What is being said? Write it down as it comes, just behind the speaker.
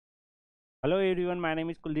Hello everyone, my name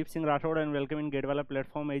is Kuldeep Singh Rathod and welcome in Wallah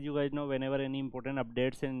platform. As you guys know, whenever any important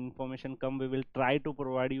updates and information come, we will try to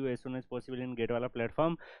provide you as soon as possible in Wallah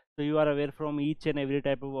platform. So you are aware from each and every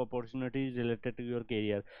type of opportunities related to your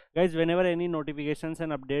career. Guys, whenever any notifications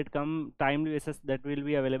and update come, timely basis that will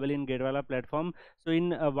be available in Wallah platform. So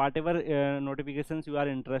in whatever notifications you are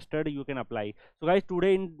interested, you can apply. So guys,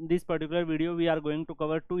 today in this particular video, we are going to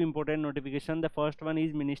cover two important notifications. The first one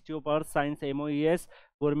is Ministry of Earth Science MOES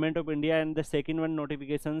Government of India, and the second one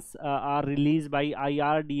notifications are released by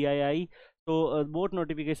IRDAI. So both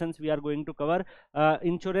notifications we are going to cover.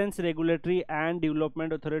 Insurance Regulatory and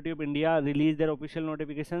Development Authority of India release their official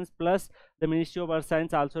notifications, plus the Ministry of Earth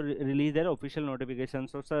Science also release their official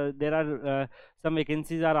notifications. So there are some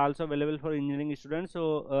vacancies are also available for engineering students.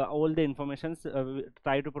 So all the informations we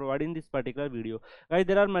try to provide in this particular video. Guys,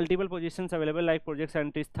 there are multiple positions available like project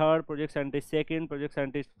scientist third, project scientist second, project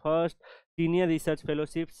scientist first, senior research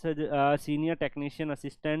fellowships, senior technician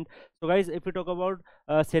assistant. So guys, if we talk about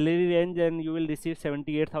salary range, then you will receive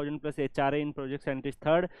 78,000 plus HRA in project scientist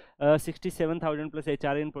third, 67,000 plus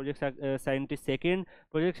HRA in project scientist second.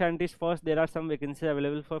 Project scientist first, there are some vacancies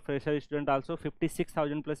available for fresher student also,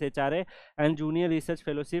 56,000 plus HRA, and junior research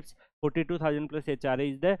fellowships 42,000 plus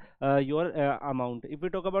HRA is the your amount. If we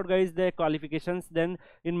talk about guys the qualifications, then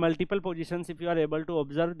in multiple positions, if you are able to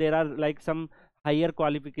observe, there are like some higher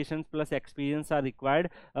qualifications plus experience are required,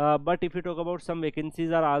 but if you talk about some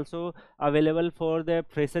vacancies are also available for the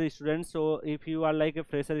fresher students. So if you are like a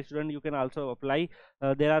fresher student, you can also apply.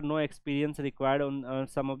 There are no experience required on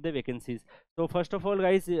some of the vacancies. So first of all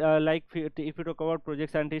guys, like if you talk about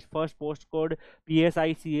project scientist first, post code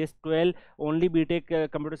PSICS 12, only BTech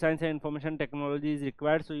computer science and information technology is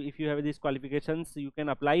required. So if you have these qualifications, you can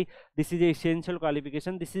apply. This is a essential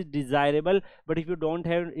qualification, this is desirable, but if you don't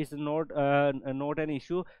have, it's not an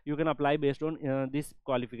issue. You can apply based on this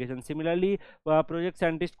qualification. Similarly, project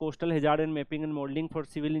scientist coastal hazard and mapping and modeling for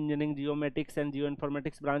civil engineering, geomatics and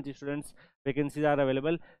geoinformatics branch students, vacancies are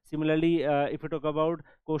available. Similarly, if you talk about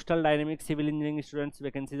coastal dynamics civil engineering students,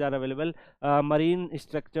 vacancies are available. Marine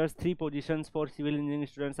structures, 3 positions for civil engineering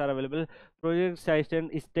students are available. Project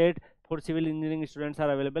assistant state for civil engineering students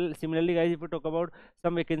are available. Similarly guys, if you talk about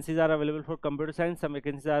some vacancies are available for computer science, some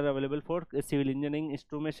vacancies are available for civil engineering,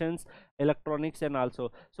 instrumentation, electronics and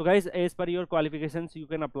also. So guys, as per your qualifications, you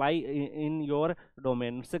can apply in your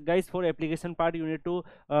domain. So guys, for application part, you need to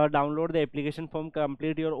download the application form,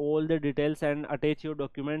 complete your all the details and attach your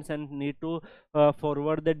documents, and need to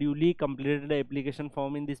forward the duly completed application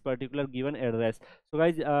form in this particular given address. So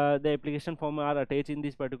guys, the application form are attached in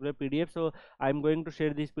this particular PDF. So I'm going to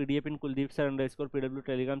share this PDF in _PW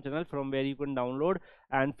Telegram channel, from where you can download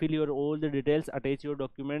and fill your all the details, attach your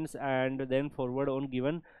documents, and then forward on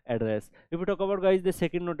given address. If we talk about guys the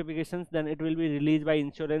second notifications, then it will be released by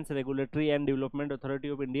Insurance Regulatory and Development Authority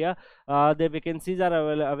of India. The vacancies are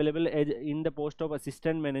available in the post of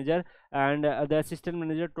assistant manager, and the assistant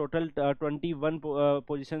manager total 21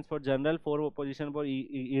 positions for general, 4 positions for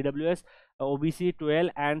EWS, OBC 12,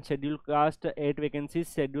 and scheduled caste 8 vacancies,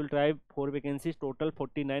 scheduled tribe 4 vacancies, total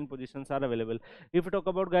 49 positions are available. If we talk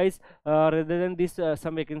about guys, rather than this,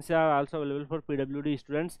 some vacancies are also available for PWD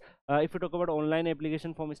students. If we talk about online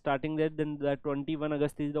application form starting date, then the 21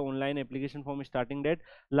 August is the online application form starting date.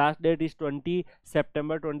 Last date is 20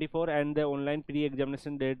 September 24, and the online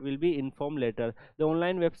pre-examination date will be informed later. The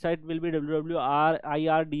online website will be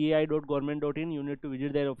www.irdai.government.in. You need to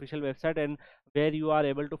visit their official website, and where you are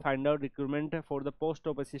able to find out recruitment for the post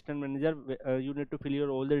of assistant manager. You need to fill your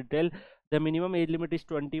all the detail. The minimum age limit is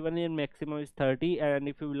 21 and maximum is 30, and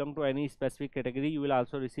if you belong to any specific category, you will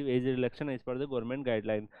also receive age reduction as per the government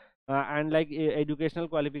guideline. And like educational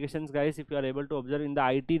qualifications guys, if you are able to observe, in the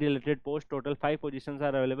IT related post, total 5 positions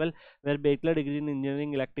are available, where bachelor degree in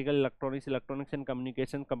engineering, electrical, electronics and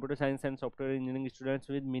communication, computer science and software engineering students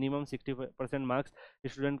with minimum 60% marks,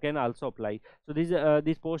 student can also apply. So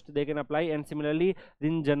this post they can apply. And similarly,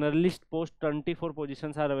 in generalist post, 24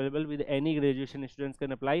 positions are available, with any graduation students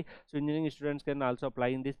can apply. So engineering students can also apply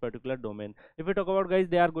in this particular domain. If we talk about guys,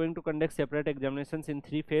 they are going to conduct separate examinations in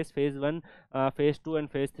 3 phases: phase 1, phase 2 and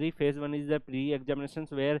phase 3. Phase 1 is the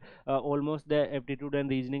pre-examinations, where almost the aptitude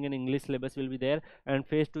and reasoning and English syllabus will be there, and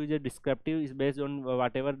phase 2 is a descriptive, is based on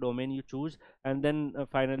whatever domain you choose, and then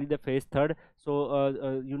finally the phase 3rd.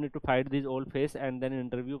 So you need to fight these all phase, and then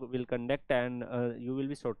interview will conduct, and you will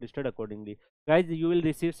be shortlisted accordingly. Guys, you will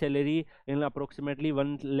receive salary in approximately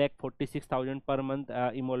 1,46,000 per month,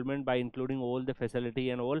 emolument by including all the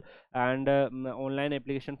facility and all. And online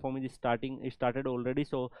application form is started already,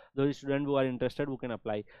 so those students who are interested, who can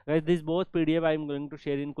apply. Guys, this both PDF I am going to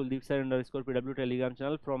share in Kuldeep sir _PW Telegram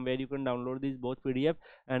channel, from where you can download these both PDF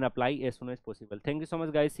and apply as soon as possible. Thank you so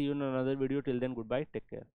much guys. See you in another video. Till then, goodbye. Take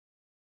care.